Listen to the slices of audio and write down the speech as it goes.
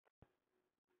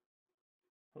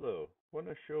Hello. I want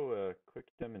to show a quick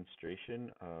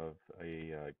demonstration of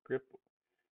a grip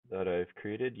that I've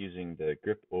created using the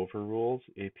Grip Overrules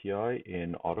API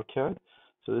in AutoCAD.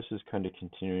 So this is kind of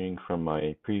continuing from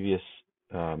my previous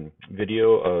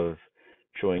video of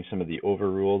showing some of the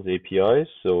Overrules APIs.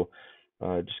 So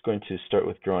just going to start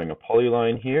with drawing a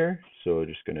polyline here. So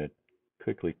just going to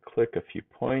quickly click a few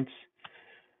points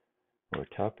or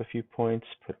tap a few points,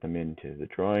 put them into the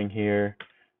drawing here.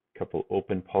 A couple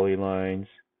open polylines.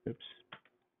 Oops.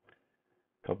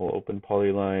 Couple open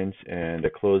polylines and a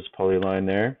closed polyline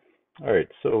there. All right,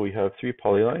 so we have three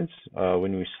polylines.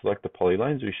 When we select the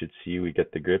polylines, we should see we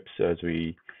get the grips as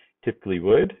we typically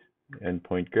would,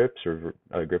 endpoint grips or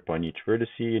a grip on each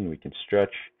vertex, and we can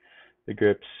stretch the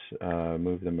grips,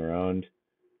 move them around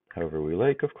however we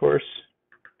like, of course.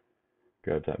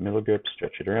 Grab that middle grip,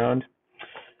 stretch it around.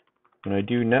 When I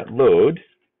do net load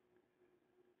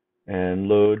and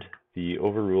load the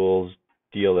Overrules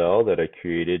DLL that I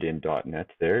created in .NET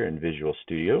there in Visual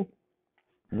Studio.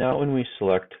 Now when we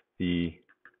select the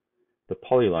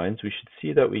polylines, we should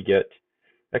see that we get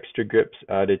extra grips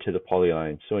added to the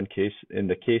polyline. So in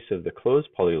the case of the closed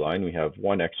polyline, we have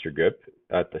one extra grip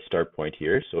at the start point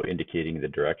here, so indicating the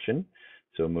direction.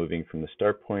 So moving from the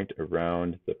start point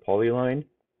around the polyline,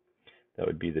 that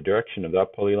would be the direction of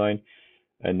that polyline.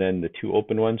 And then the two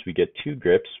open ones, we get two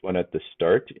grips, one at the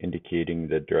start, indicating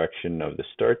the direction of the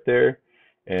start there,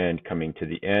 and coming to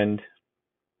the end,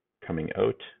 coming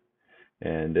out.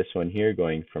 And this one here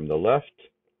going from the left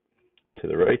to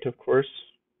the right, of course.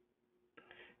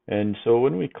 And so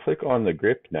when we click on the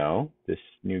grip now, this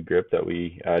new grip that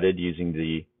we added using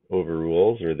the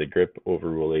Overrules or the Grip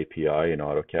Overrule API in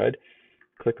AutoCAD,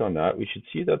 click on that, we should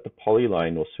see that the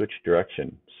polyline will switch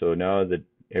direction. So now the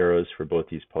arrows for both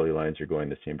these polylines are going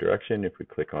the same direction. If we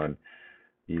click on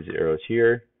these arrows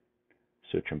here,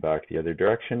 switch them back the other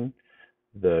direction.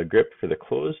 The grip for the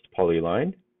closed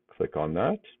polyline, click on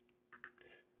that.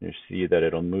 You see that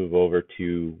it'll move over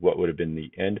to what would have been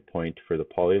the end point for the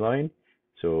polyline.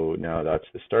 So now that's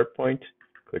the start point.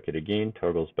 Click it again,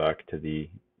 toggles back to the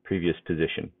previous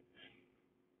position.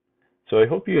 So I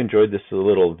hope you enjoyed this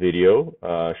little video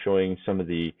showing some of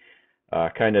the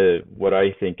kind of what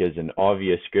I think is an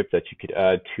obvious script that you could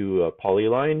add to a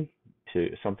polyline, to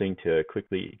something to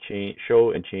quickly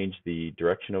show and change the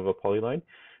direction of a polyline.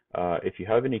 If you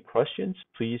have any questions,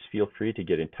 please feel free to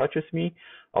get in touch with me.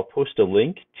 I'll post a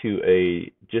link to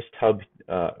a GitHub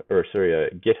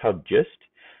gist,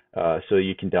 so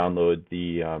you can download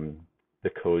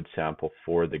the code sample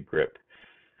for the grip.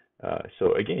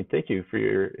 So again, thank you for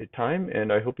your time,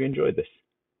 and I hope you enjoyed this.